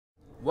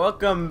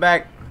Welcome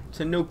back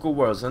to NUKA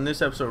Worlds. On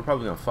this episode, we're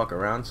probably gonna fuck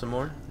around some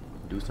more,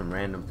 do some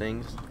random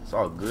things. It's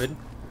all good.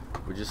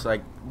 We're just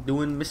like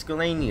doing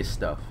miscellaneous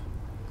stuff.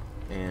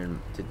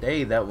 And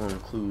today, that will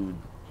include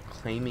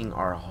claiming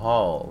our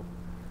haul,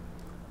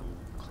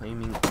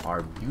 claiming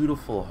our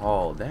beautiful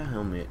haul. That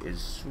helmet is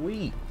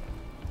sweet.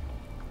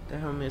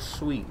 That helmet is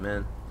sweet,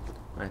 man.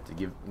 I have to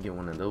get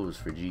one of those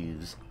for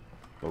Jeeves.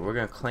 But we're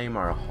gonna claim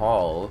our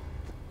haul,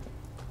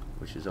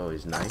 which is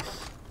always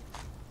nice.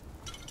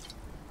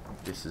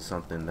 This is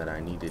something that I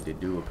needed to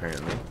do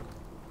apparently.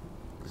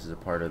 This is a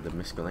part of the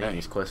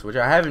miscellaneous quest, which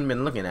I haven't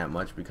been looking at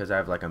much because I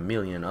have like a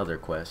million other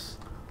quests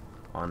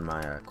on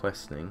my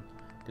quest thing.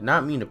 Did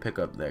not mean to pick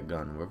up that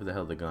gun, wherever the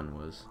hell the gun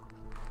was.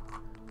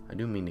 I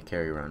do mean to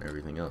carry around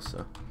everything else,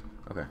 so.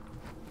 Okay.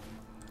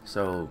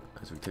 So,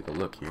 as we take a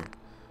look here,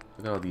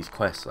 look at all these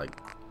quests. Like,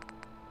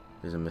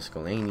 there's a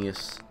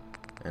miscellaneous,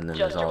 and then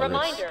there's all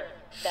this.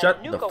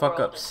 Shut the fuck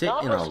up. Sit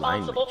in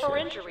alignment for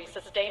injuries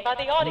sustained by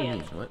the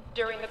audience what?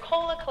 during the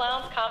Cola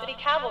Clowns comedy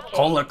cavalcade.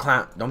 Cola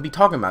Clown. Don't be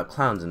talking about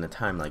clowns in a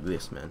time like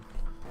this, man.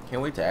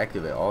 Can't wait to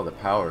activate all the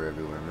power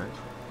everywhere, man.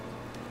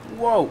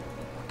 Whoa.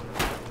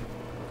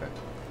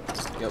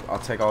 Okay. Yep, I'll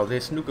take all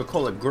this. NUKA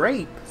Cola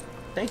Grape.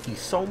 Thank you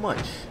so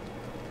much.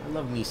 I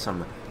love me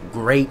some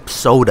grape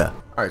soda.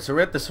 Alright, so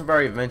we're at the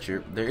Safari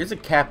Adventure. There is a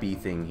Cappy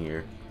thing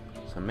here,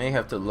 so I may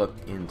have to look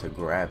into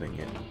grabbing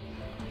it.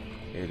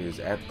 It is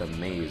at the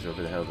maze,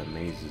 wherever the hell the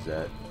maze is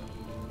at.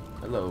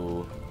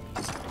 Hello.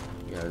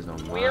 You guys don't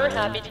mind. We're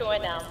happy to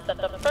announce that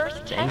the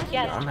first 10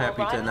 guests I'm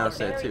happy to announce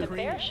that too. The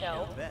fair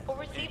show will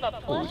receive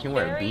a Oh, we can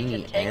wear a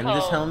beanie and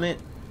this helmet?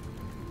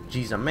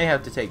 Jeez, I may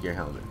have to take your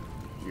helmet.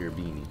 Your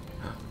beanie.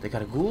 They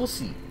got a ghoul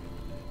seat.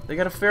 They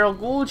got a feral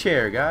ghoul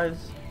chair,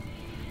 guys.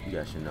 You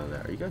guys should know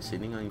that. Are you guys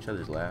sitting on each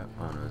other's lap?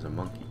 Oh no, there's a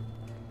monkey.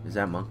 Is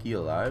that monkey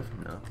alive?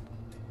 No.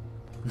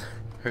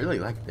 I really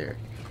like their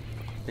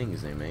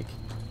things they make.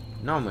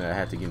 Normally I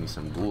have to give me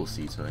some ghoul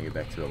seats when I get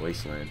back to the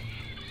wasteland.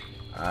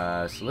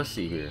 So let's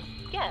see here.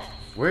 Yes.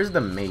 Where's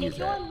the maze if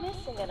you're at?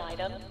 missing an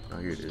item, Oh,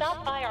 here it is.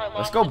 stop by our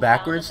Let's go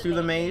backwards through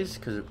the maze,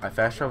 because I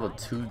fast traveled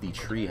to the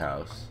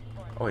treehouse.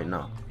 Oh wait,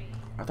 no.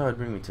 I thought it'd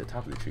bring me to the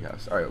top of the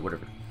treehouse. Alright,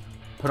 whatever.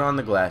 Put on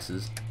the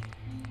glasses.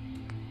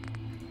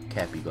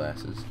 Cappy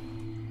glasses.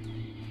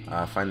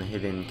 Find the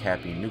hidden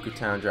Cappy Nuka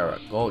Town, Dry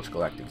Rock Gulch,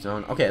 Galactic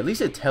Zone. Okay, at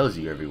least it tells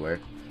you everywhere.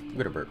 I'm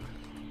gonna burp.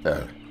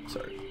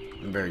 Sorry.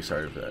 I'm very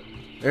sorry for that.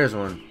 There's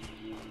one.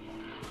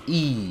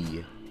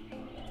 E.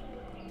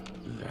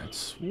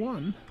 That's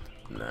one.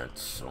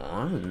 That's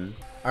one.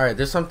 Alright,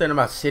 there's something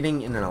about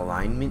sitting in an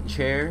alignment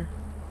chair.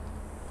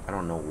 I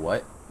don't know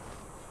what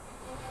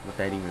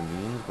that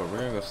even means, but we're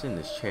gonna go sit in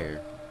this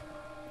chair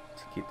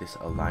to get this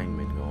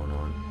alignment going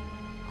on.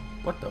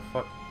 What the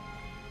fuck?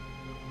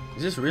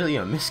 Is this really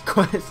a missed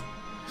quest?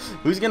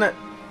 Who's gonna...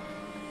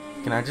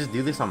 Can I just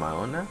do this on my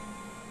own now?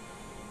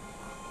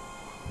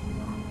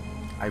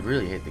 I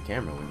really hate the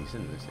camera when you sit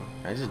in this thing.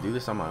 Can I just do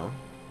this on my own?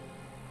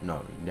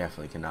 No, you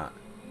definitely cannot.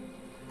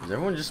 Is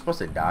everyone just supposed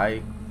to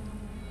die?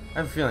 I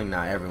have a feeling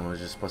not everyone was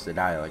just supposed to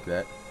die like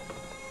that.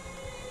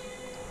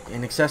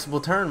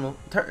 Inaccessible terminal.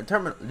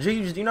 Terminal.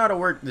 Jeeves, do you know how to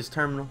work this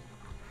terminal?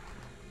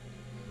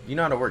 Do you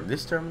know how to work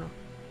this terminal?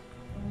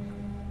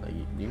 Like,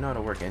 do you know how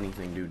to work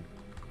anything, dude?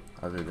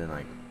 Other than,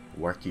 like,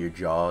 work your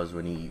jaws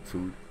when you eat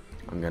food.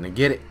 I'm gonna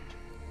get it.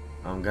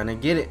 I'm gonna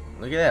get it.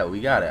 Look at that. We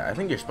got it. I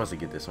think you're supposed to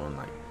get this one,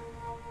 like,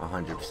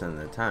 100% of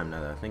the time,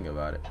 now that I think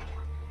about it.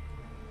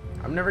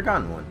 I've never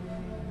gotten one.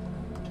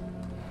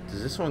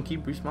 Does this one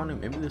keep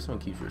respawning? Maybe this one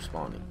keeps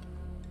respawning.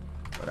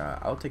 But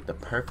I'll take the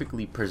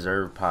perfectly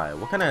preserved pie.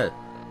 What kind of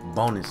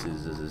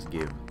bonuses does this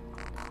give?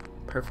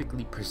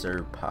 Perfectly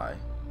preserved pie.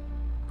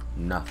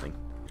 Nothing.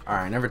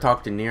 Alright, I never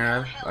talked to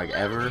Nira, like,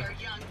 ever.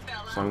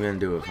 So I'm gonna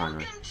do it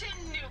finally.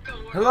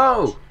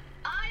 Hello!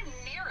 I'm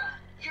Nira,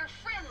 your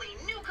friendly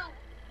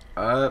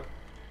NUKA.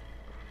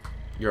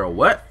 You're a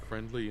what?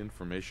 Friendly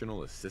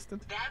informational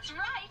assistant? That's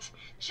right.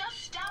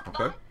 Just stop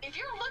Okay. by. If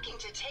you're looking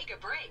to take a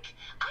break,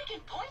 I can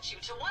point you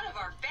to one of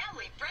our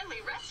family-friendly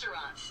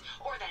restaurants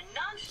or the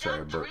Sorry,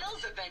 non-stop burp.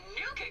 thrills of the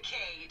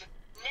NUKA-cade.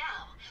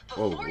 Now,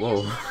 Whoa, before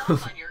whoa. you set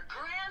off on your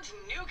grand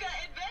NUKA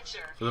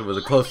adventure, So there was a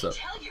let close-up. me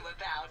tell you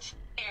about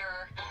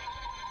error,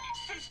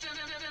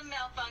 system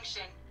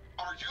malfunction.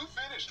 Are you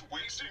finished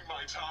wasting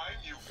my time,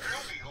 you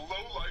filthy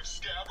low-life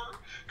scabber?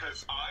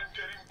 Cause I'm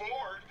getting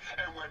bored,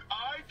 and when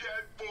I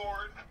get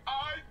bored,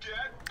 I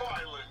get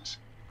violent.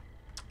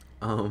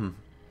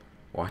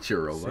 Watch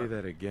your robot. Say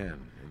that again,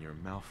 and your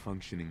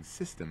malfunctioning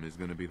system is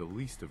going to be the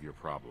least of your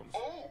problems.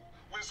 Oh,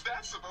 was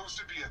that supposed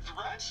to be a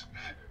threat?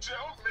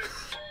 Don't make...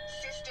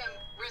 System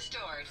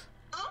restored.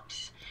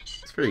 Oops.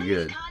 It's pretty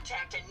good. Please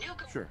contact a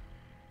NUKA. Sure.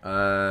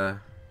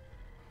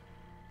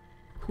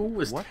 Who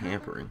was What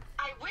tampering?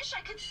 I wish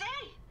I could say.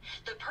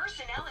 The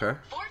personnel, Okay.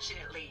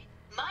 unfortunately,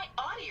 my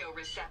audio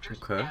receptors.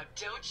 Okay. Now,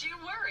 don't you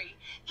worry.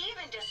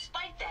 Even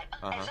despite that,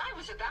 as I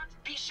was about,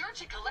 be sure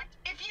to collect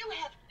if you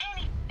have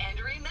any. And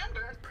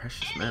remember,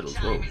 Precious any metals.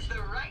 time Whoa. is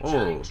the right Whoa.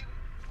 time to,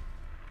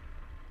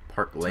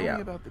 Park Tell me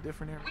layout. about the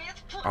different areas.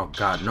 with Oh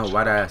God, no!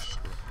 Why'd I ask?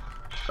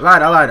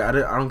 I lied. I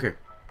don't care.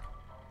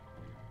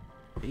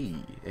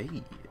 Hey.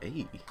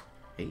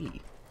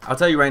 I'll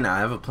tell you right now, I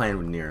have a plan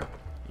with Nero.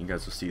 You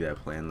guys will see that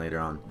plan later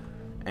on.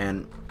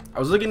 And I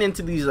was looking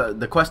into these,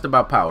 the quest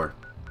about power.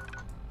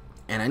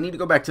 And I need to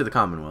go back to the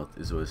Commonwealth,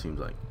 is what it seems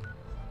like.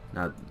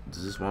 Now,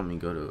 does this want me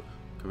to go to...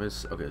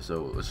 Okay,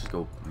 so let's just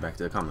go back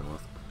to the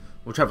Commonwealth.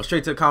 We'll travel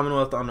straight to the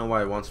Commonwealth. I don't know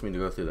why it wants me to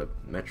go through the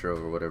metro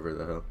or whatever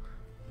the hell.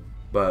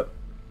 But,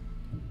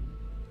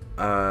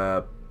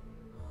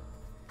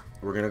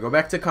 we're going to go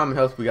back to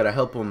Commonwealth. We got to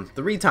help them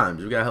 3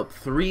 times. We got to help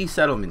 3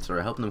 settlements,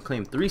 or help them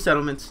claim 3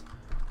 settlements.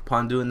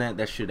 Upon doing that,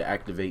 that should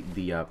activate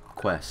the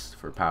quest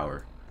for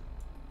power.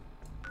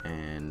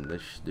 And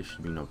this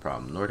should be no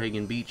problem.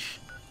 Nordhagen Beach.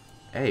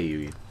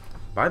 Hey,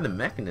 by the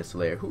Mechanist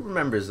layer. Who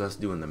remembers us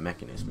doing the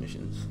Mechanist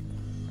missions?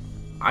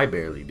 I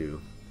barely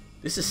do.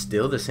 This is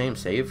still the same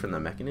save from the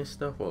Mechanist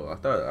stuff? Well, I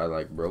thought I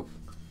like broke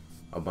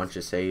a bunch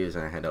of saves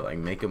and I had to like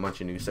make a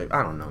bunch of new saves.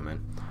 I don't know,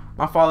 man.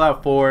 My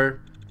Fallout 4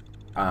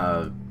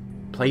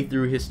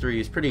 playthrough history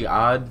is pretty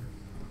odd.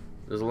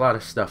 There's a lot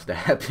of stuff that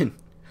happened,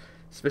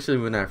 especially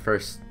when I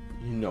first,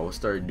 you know,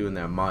 started doing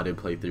that modded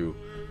playthrough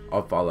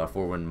of Fallout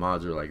 4 when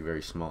mods were like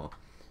very small.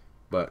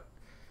 But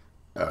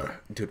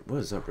dude, what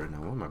is up right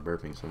now? Why am I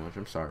burping so much?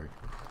 I'm sorry.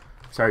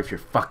 Sorry if you're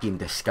fucking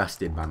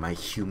disgusted by my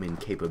human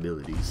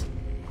capabilities.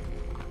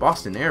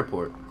 Boston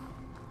Airport.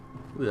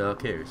 Who the hell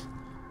cares?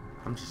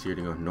 I'm just here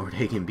to go to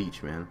Nordhagen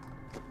Beach, man.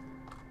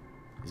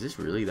 Is this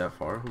really that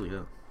far? Holy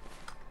hell.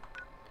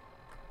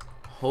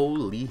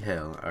 Holy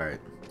hell. Alright.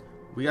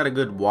 We got a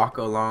good walk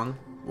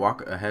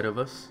ahead of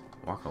us.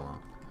 Walk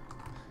along.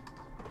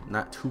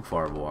 Not too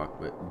far of a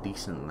walk, but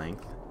decent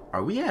length.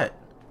 Are we at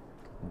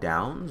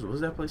Downs? What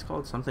was that place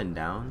called? Something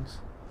Downs?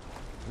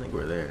 I think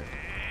we're there.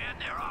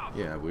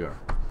 Yeah, we are.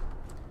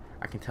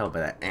 I can tell by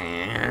that.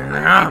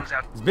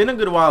 It's been a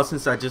good while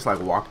since I just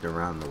like walked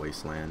around the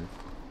wasteland.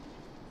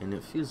 And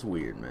it feels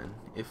weird, man.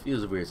 It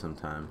feels weird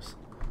sometimes.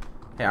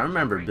 Hey, I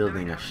remember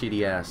building a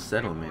shitty ass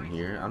settlement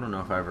here. I don't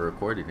know if I ever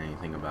recorded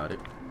anything about it.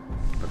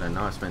 But I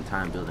know I spent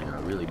time building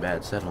a really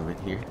bad settlement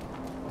here.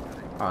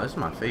 Oh, this is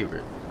my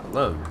favorite. I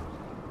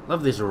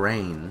love this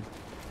rain.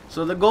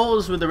 So the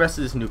goals with the rest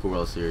of this NUKA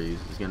World series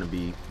is going to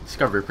be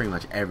discover pretty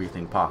much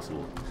everything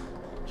possible.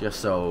 Just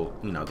so,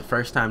 you know, the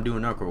first time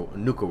doing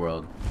NUKA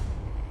World,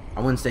 I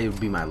wouldn't say it would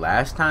be my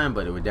last time,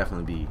 but it would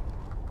definitely be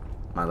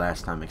my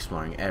last time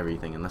exploring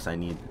everything, unless I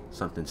need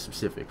something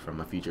specific from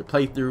a future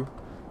playthrough.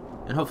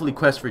 And hopefully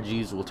Quest for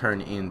G's will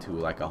turn into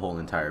like a whole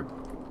entire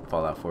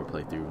Fallout 4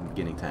 playthrough,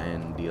 beginning to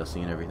end, DLC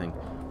and everything.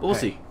 But we'll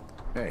see.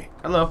 Hey.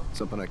 Hello.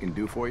 Something I can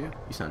do for you?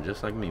 You sound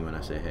just like me when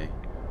I say hey.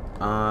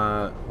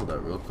 Hold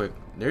up real quick.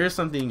 There is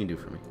something you can do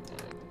for me.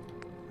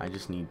 I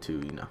just need to,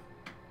 you know,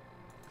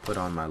 put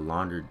on my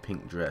laundered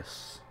pink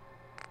dress.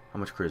 How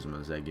much charisma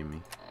does that give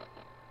me?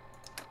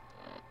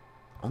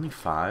 Only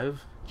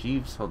 5?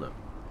 Jeeves, hold up.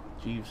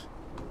 Jeeves.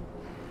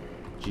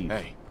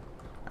 Hey.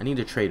 I need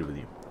to trade with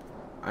you.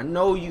 I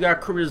know you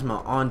got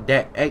charisma on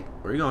deck. Hey,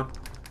 where you going?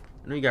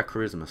 I know you got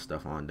charisma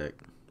stuff on deck.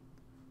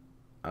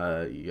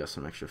 You got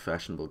some extra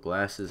fashionable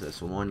glasses.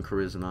 That's 1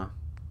 charisma.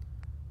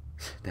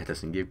 That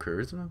doesn't give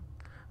charisma?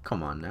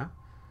 Come on now.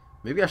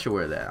 Maybe I should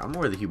wear that. I'm gonna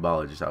wear the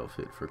Hubologist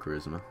outfit for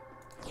charisma.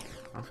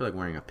 I don't feel like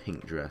wearing a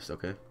pink dress,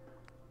 okay?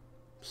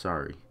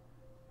 Sorry.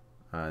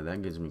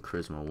 That gives me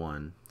charisma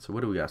 1. So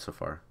what do we got so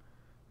far?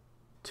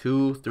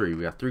 2, 3.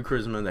 We got 3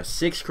 charisma. That's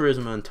 6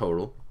 charisma in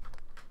total.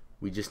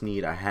 We just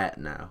need a hat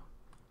now.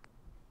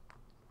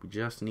 We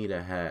just need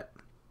a hat.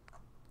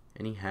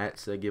 Any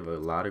hats that give a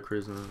lot of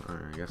charisma?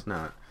 I guess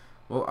not.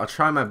 Well, I'll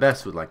try my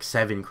best with like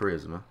 7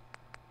 charisma.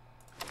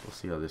 We'll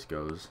see how this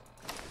goes.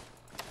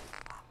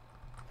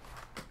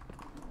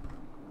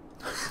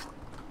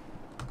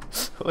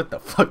 What the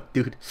fuck,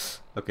 dude?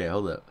 Okay,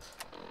 hold up.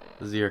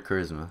 This is your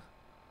charisma.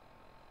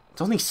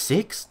 It's only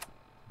 6?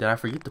 Did I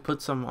forget to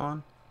put some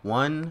on?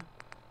 1.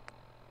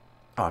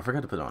 Oh, I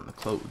forgot to put on the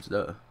clothes,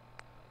 duh.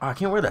 Oh, I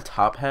can't wear the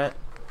top hat.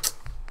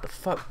 The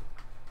fuck?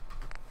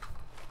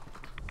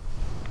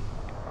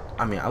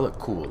 I mean, I look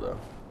cool, though.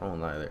 I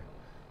won't lie there.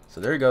 So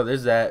there you go.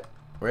 There's that.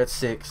 We're at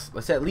 6.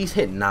 Let's at least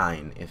hit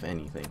 9, if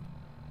anything.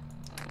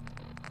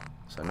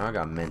 So now I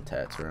got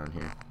mentats around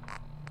here.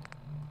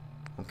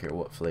 I don't care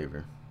what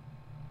flavor.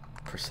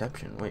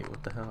 Perception. Wait,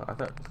 what the hell? I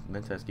thought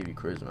mentats give you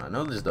charisma. I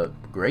know there's the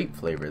grape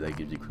flavor that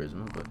gives you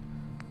charisma, but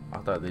I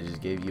thought they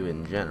just gave you it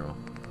in general.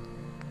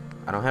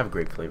 I don't have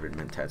grape flavored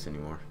mentats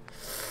anymore.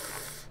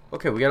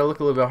 Okay, we gotta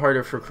look a little bit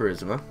harder for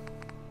charisma.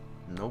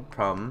 No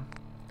problem.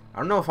 I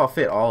don't know if I'll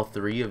fit all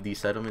 3 of these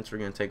settlements we're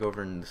gonna take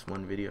over in this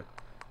one video.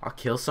 I'll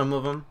kill some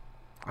of them.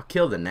 I'll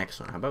kill the next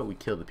one. How about we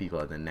kill the people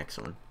at the next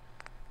one?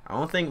 I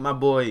don't think my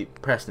boy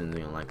Preston's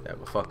gonna like that,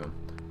 but fuck him.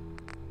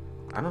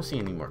 I don't see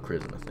any more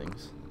charisma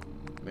things.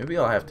 Maybe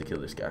I'll have to kill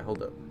this guy.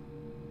 Hold up.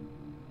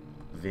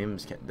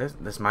 Vim's cat. That's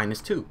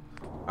 -2.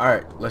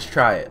 Alright, let's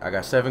try it. I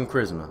got 7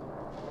 charisma.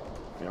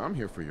 Yeah, I'm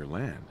here for your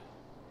land.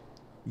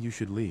 You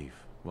should leave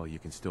while you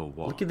can still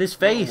walk. Look at this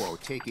face. Whoa,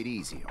 take it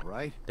easy, all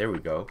right? There we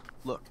go.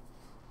 Look,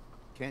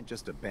 can't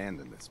just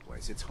abandon this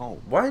place. It's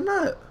home. Why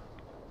not?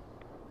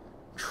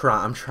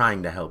 I'm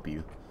trying to help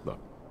you. Look,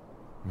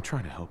 I'm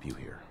trying to help you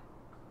here.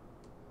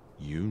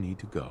 You need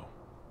to go.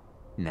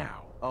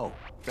 Now. Oh,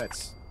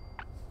 that's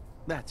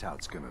how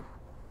it's gonna.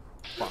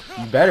 Fuck.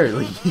 You better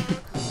leave.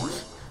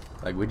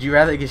 Like, would you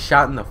rather get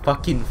shot in the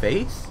fucking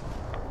face?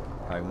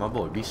 Like, my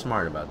boy, be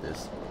smart about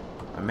this.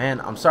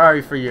 Man, I'm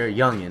sorry for your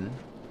youngin'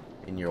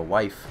 and your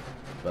wife,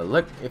 but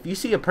look, if you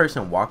see a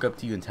person walk up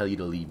to you and tell you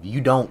to leave,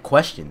 you don't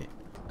question it.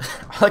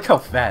 I like how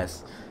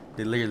fast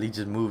they literally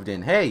just moved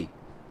in. Hey,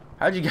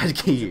 how'd you guys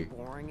get here?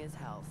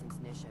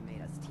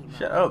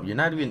 Shut up, you're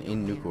not even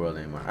in Nuka World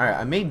anymore. Alright,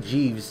 I made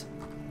Jeeves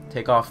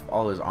take off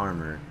all his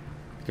armor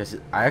because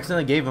I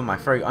accidentally gave him my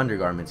furry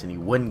undergarments and he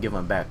wouldn't give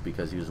them back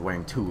because he was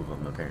wearing 2 of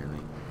them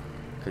apparently.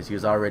 Because he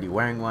was already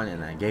wearing one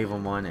and I gave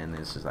him one, and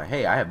it's just like,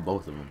 hey, I have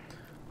both of them.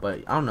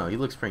 But I don't know, he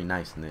looks pretty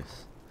nice in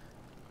this.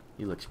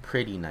 He looks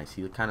pretty nice.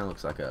 He kind of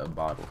looks like a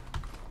bottle,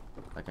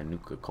 like a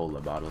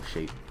Nuka-Cola bottle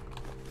shape.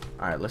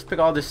 Alright, let's pick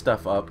all this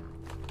stuff up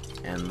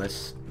and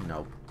let's, you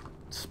know,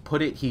 let's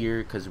put it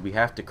here because we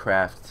have to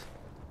craft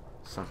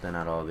something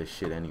out of all this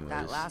shit anyways.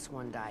 That last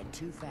one died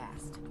too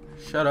fast.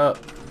 Shut up.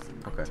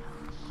 Okay.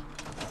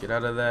 Get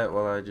out of that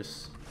while I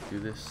just do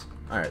this.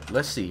 Alright,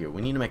 let's see here.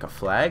 We need to make a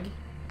flag.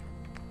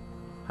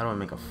 How do I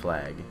make a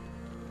flag?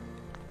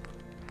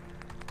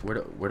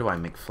 Where do I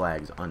make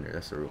flags under?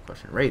 That's the real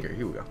question. Raider,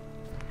 here we go.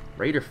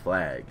 Raider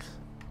flags.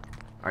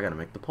 I gotta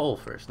make the pole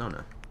first, don't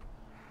I?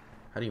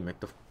 How do you make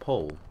the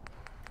pole?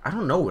 I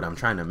don't know what I'm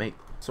trying to make.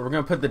 So we're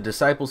gonna put the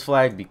disciples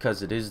flag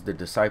because it is the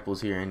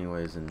disciples here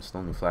anyways, and it's the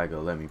only flag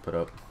they'll let me put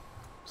up.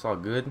 It's all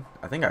good.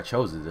 I think I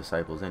chose the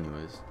disciples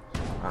anyways.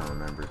 I don't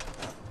remember.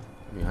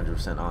 To be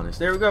 100% honest.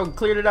 There we go.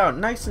 Cleared it out.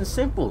 Nice and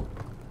simple.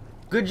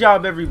 Good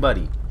job,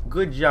 everybody.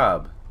 Good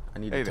job. I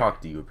need to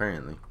talk to you,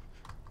 apparently.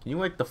 Can you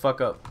wake the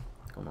fuck up?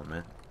 Come on,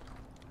 man.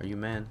 Are you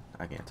man?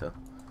 I can't tell.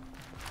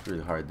 It's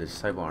really hard. The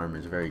disciple armor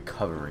is very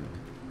covering.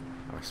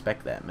 I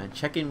respect that, man.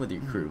 Check in with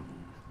your crew.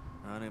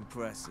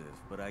 Unimpressive,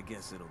 but I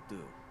guess it'll do.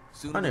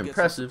 Sooner Unimpressive.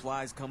 we get some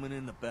supplies coming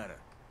in, the better.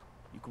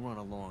 You can run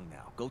along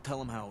now. Go tell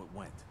them how it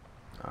went.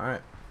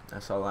 Alright.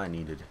 That's all I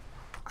needed.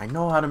 I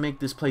know how to make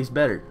this place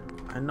better.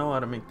 I know how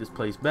to make this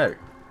place better.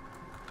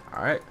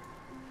 Alright.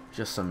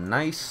 Just some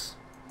nice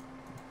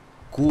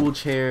cool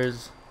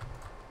chairs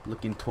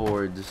looking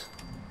towards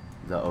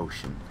the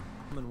ocean.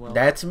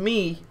 That's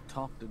me.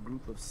 Talked a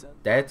group of 7.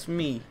 That's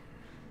me.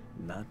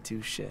 Not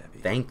too shabby.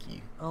 Thank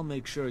you. I'll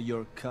make sure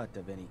you're cut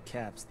of any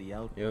caps the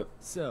output. Yep.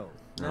 So,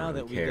 I don't now really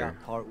that we care.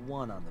 got part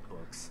 1 on the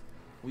books,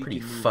 we Pretty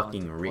can move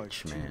fucking on to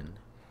rich, part 2, man.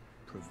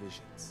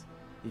 Provisions.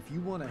 If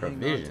you want to hang on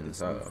to Provisions,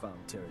 this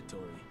newfound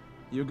territory,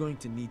 you're going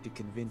to need to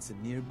convince a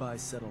nearby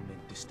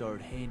settlement to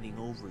start handing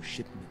over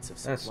shipments of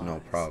supplies. That's no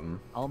problem.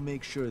 I'll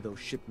make sure those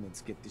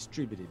shipments get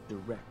distributed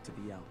direct to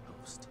the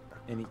outpost.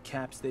 Any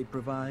caps they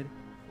provide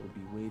will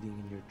be waiting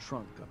in your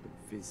trunk up in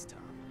Fizztown.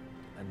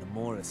 And the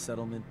more a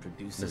settlement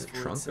produces There's a for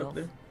trunk itself, up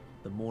there?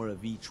 the more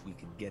of each we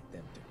can get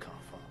them to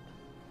cough up.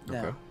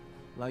 Okay. Now,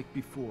 like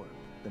before,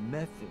 the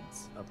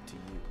method's up to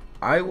you.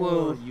 I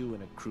will. Or you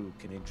and a crew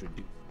can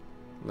introduce.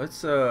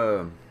 Let's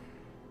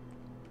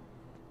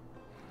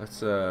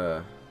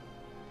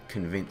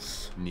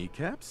convince.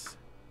 Kneecaps?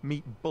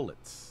 Meet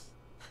bullets.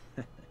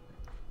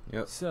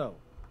 Yep. So,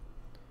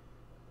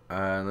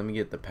 Let me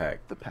get the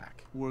pack. The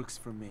pack. works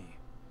for me.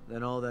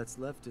 Then all that's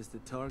left is the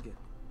target.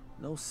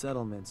 No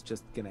settlement's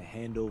just gonna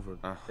hand over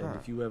them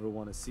if you ever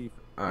want to see.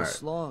 A Alright.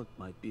 slog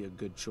might be a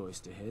good choice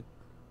to hit,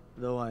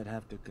 though I'd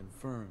have to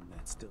confirm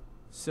that still.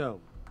 So,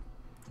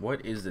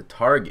 What is the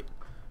target?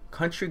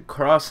 Country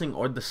Crossing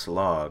or the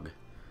Slog?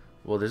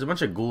 Well, there's a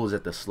bunch of ghouls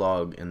at the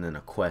Slog and then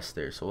a quest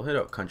there, so we'll hit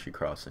up Country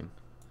Crossing.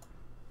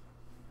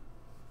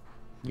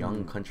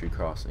 Young Country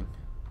Crossing.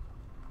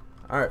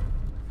 Alright.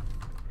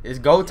 It's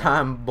go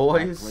time,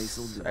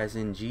 boys. As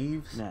in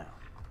Jeeves. now,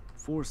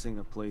 forcing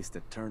a place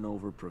to turn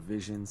over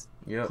provisions,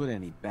 Yep. put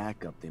any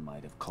backup they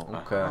might have called.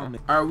 Okay.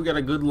 Alright, we got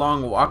a good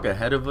long walk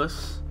ahead of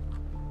us.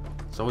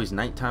 It's always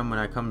nighttime when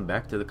I come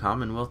back to the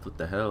Commonwealth. What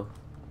the hell?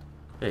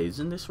 Hey,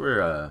 isn't this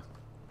where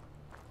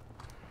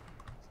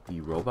the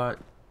robot,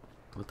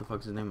 what the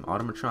fuck's his name,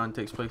 Automatron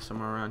takes place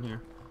somewhere around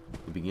here?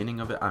 The beginning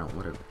of it? I don't know,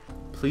 whatever.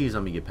 Please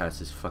let me get past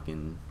this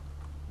fucking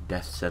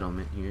death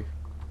settlement here.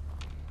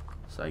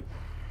 It's like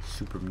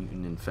super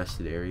mutant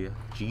infested area.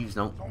 Jeeves,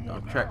 don't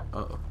track.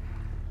 Uh-oh.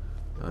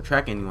 Don't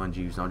track anyone,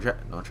 Jeeves. Don't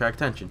track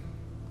attention.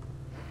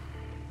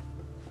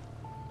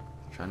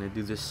 Trying to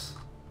do this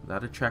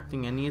without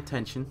attracting any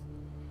attention.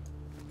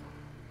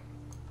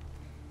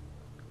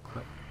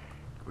 But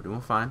we're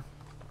doing fine.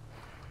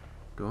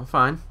 Doing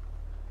fine.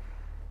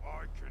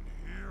 I can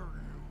hear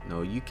you.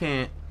 No, you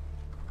can't.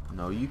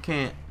 No, you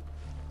can't.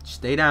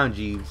 Stay down,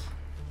 Jeeves.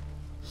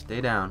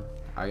 Stay down.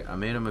 I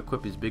made him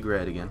equip his big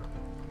red again.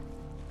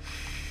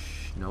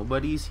 Shh.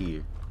 Nobody's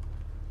here.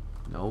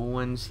 No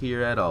one's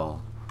here at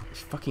all. There's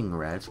fucking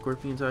rad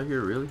scorpions out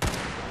here, really?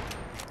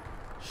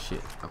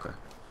 Shit. Okay.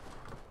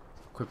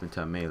 Equip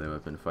into a melee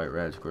weapon to fight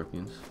rad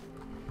scorpions.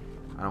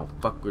 I don't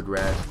fuck with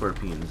rad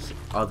scorpions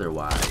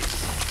otherwise.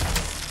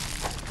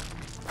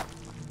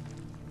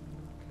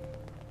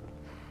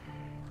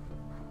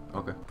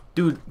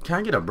 Dude, can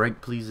I get a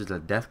break, please? Is a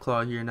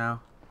Deathclaw here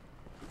now?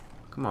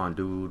 Come on,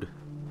 dude.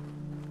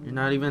 You're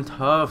not even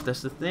tough.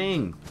 That's the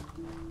thing.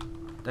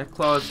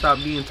 Deathclaw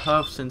stopped being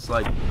tough since,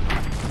 like,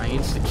 I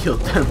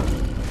insta-killed them.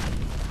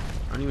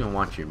 I don't even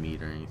want your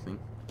meat or anything.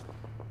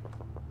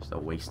 Just a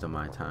waste of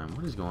my time.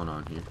 What is going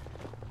on here?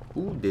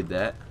 Who did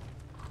that?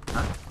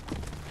 Huh?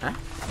 Huh?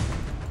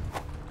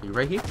 You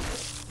right here?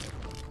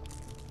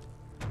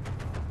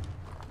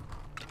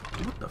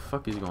 What the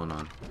fuck is going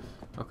on?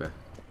 Okay.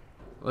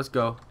 Let's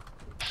go.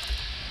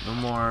 No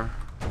more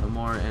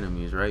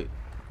enemies, right?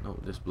 No,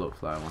 this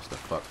bloatfly wants to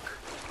fuck.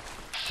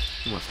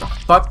 He wants to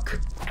fuck.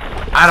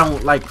 I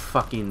don't like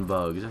fucking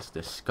bugs. That's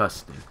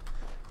disgusting.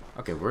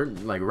 Okay, we're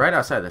like right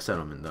outside the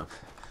settlement though.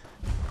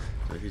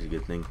 So here's a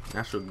good thing.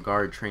 National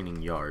Guard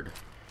Training Yard.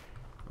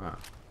 Wow.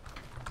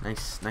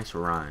 Nice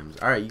rhymes.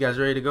 Alright, you guys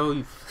ready to go,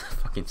 you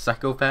fucking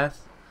psychopaths?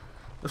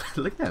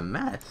 Look at that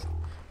mask.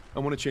 I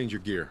want to change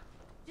your gear.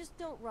 Just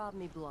don't rob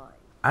me blind.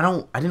 I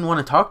didn't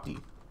want to talk to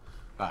you.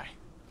 Hi,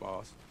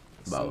 boss.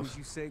 As soon as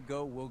you say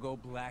go, we'll go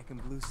black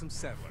and blue some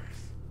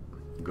settlers.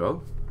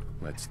 Go?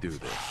 Let's do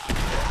this.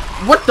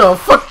 What the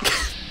fuck?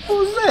 What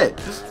was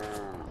that?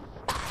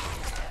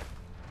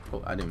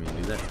 Oh, I didn't mean to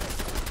do that.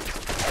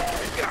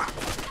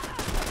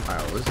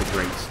 Alright, well, this is a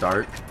great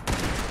start.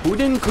 Who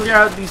didn't clear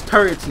out these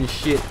turrets and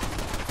shit?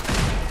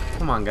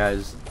 Come on,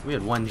 guys. We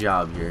had one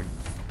job here.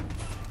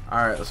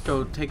 Alright, let's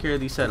go take care of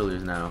these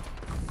settlers now.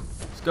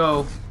 Let's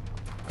go.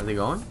 Are they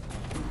going?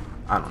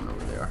 I don't know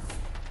where they are.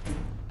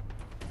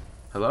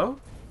 Hello?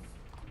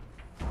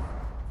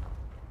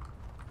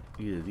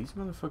 Either these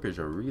motherfuckers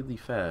are really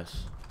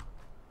fast,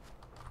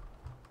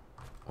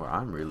 or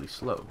I'm really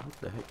slow. What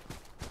the heck?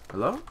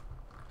 Hello?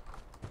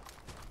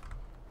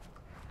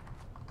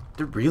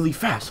 They're really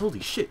fast. Holy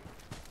shit.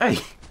 Hey!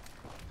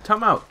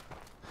 Time out.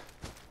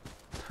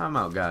 Time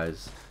out,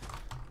 guys.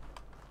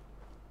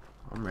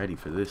 I'm ready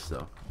for this,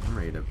 though. I'm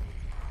ready to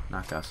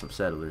knock out some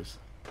settlers.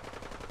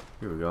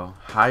 Here we go.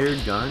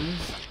 Hired guns?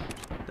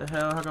 What the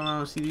hell? How come I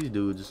don't see these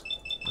dudes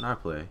when I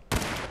play?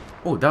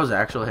 Oh, that was an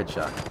actual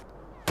headshot.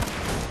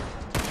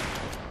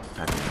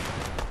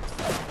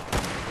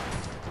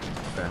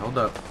 Okay, hold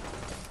up.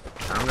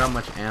 I don't got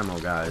much ammo,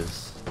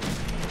 guys.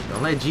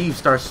 Don't let Jeeves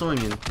start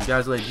swinging. You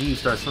guys let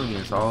Jeeves start swinging,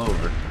 it's all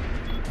over.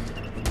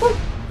 Woo!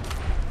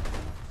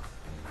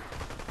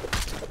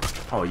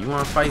 Oh, you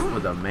want to fight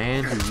with a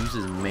man who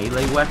uses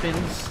melee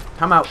weapons?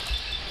 Come out.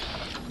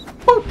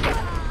 Woo!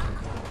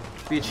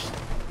 Bitch.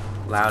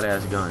 Loud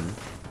ass gun.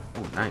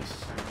 Oh,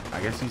 nice.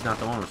 I guess he's not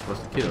the one we're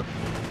supposed to kill.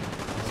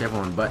 It's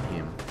everyone but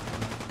him.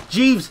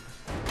 Jeeves!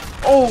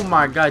 Oh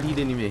my god, he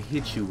didn't even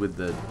hit you with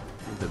the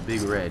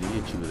big red. He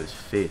hit you with his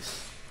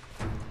fist.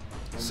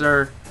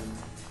 Sir,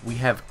 we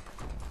have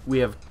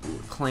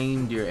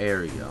claimed your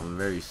area. I'm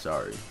very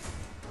sorry.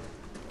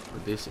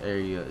 But this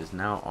area is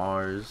now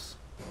ours.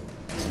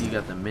 See, you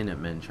got the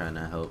Minutemen trying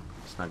to help.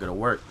 It's not gonna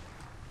work.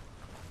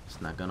 It's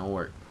not gonna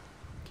work.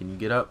 Can you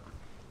get up?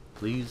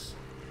 Please?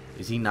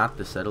 Is he not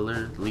the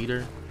settler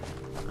leader?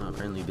 Oh,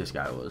 apparently this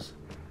guy was.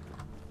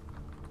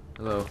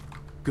 Hello.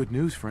 Good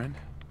news, friend.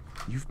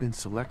 You've been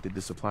selected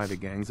to supply the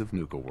gangs of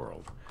NUKA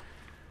world.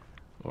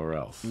 Or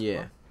else.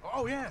 Yeah.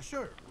 Oh yeah,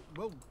 sure.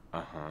 Well,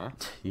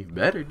 You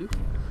better, dude.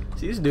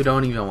 See, this dude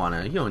don't even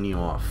wanna. He don't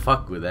even wanna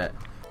fuck with that.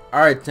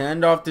 All right, to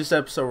end off this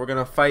episode, we're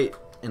gonna fight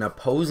an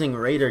opposing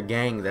raider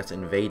gang that's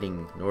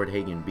invading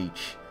Nordhagen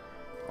Beach.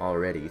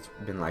 Already, it's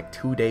been like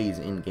 2 days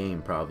in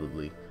game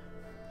probably.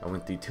 I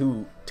went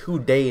through two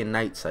day and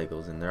night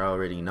cycles, and they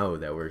already know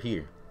that we're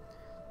here.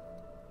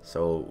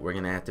 So we're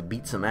gonna have to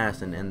beat some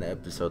ass and end the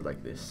episode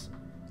like this.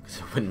 Because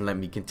it wouldn't let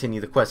me continue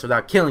the quest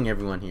without killing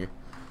everyone here.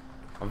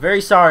 I'm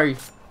very sorry.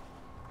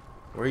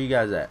 Where are you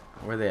guys at?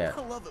 Where are they at?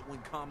 I love it when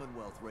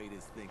Commonwealth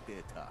raiders think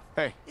they're tough.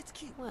 Hey. It's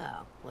cute.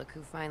 Well, look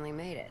who finally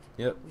made it.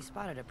 Yep. We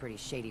spotted a pretty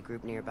shady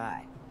group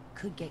nearby.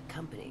 Could get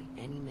company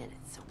any minute,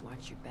 so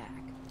watch your back.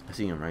 I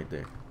see him right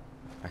there.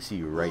 I see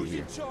you right Who's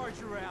here. in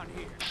charge around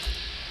here?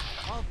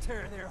 I'll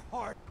tear their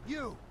heart.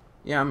 You.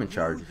 Yeah, I'm in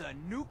charge. You, the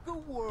NUKA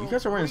world You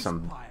guys are wearing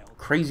some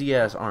crazy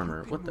ass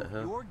armor. What the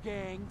hell? Your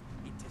gang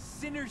into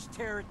sinners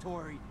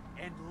territory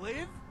and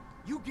live?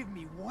 You give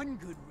me one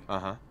good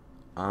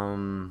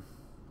reason.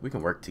 We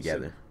can work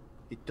together.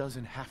 It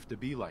doesn't have to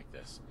be like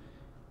this.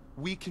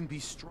 We can be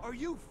strong. Are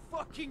you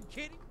fucking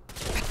kidding?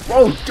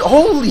 Whoa,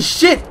 holy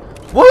shit!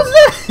 What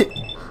was that?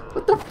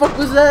 What the fuck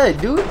was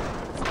that, dude?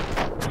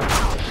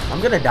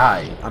 I'm gonna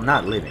die. I'm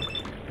not living.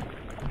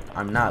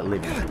 I'm not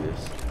living through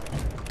this.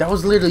 That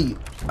was literally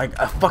like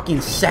a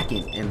fucking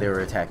second and they were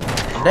attacking me.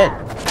 I'm dead.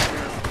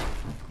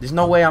 There's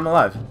no way I'm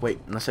alive. Wait,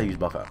 unless I use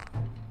buff out.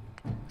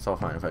 It's all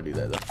fine if I do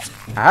that though.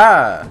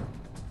 Ah!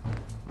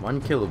 I'm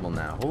unkillable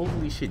now.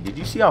 Holy shit. Did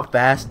you see how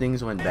fast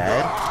things went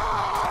bad?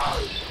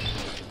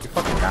 You're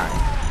fucking dying.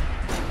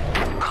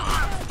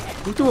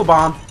 Who threw a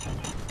bomb?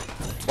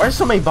 Why are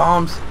so many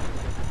bombs?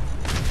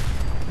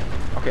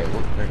 Okay,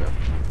 well, there you go.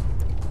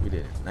 We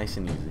did it. Nice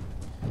and easy.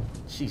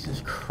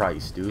 Jesus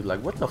Christ, dude.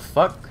 Like, what the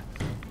fuck?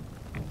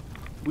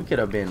 We could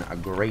have been a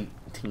great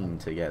team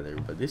together,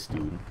 but this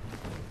dude,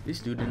 This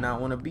dude did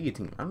not want to be a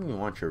team. I don't even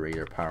want your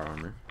Raider power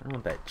armor. I don't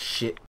want that shit.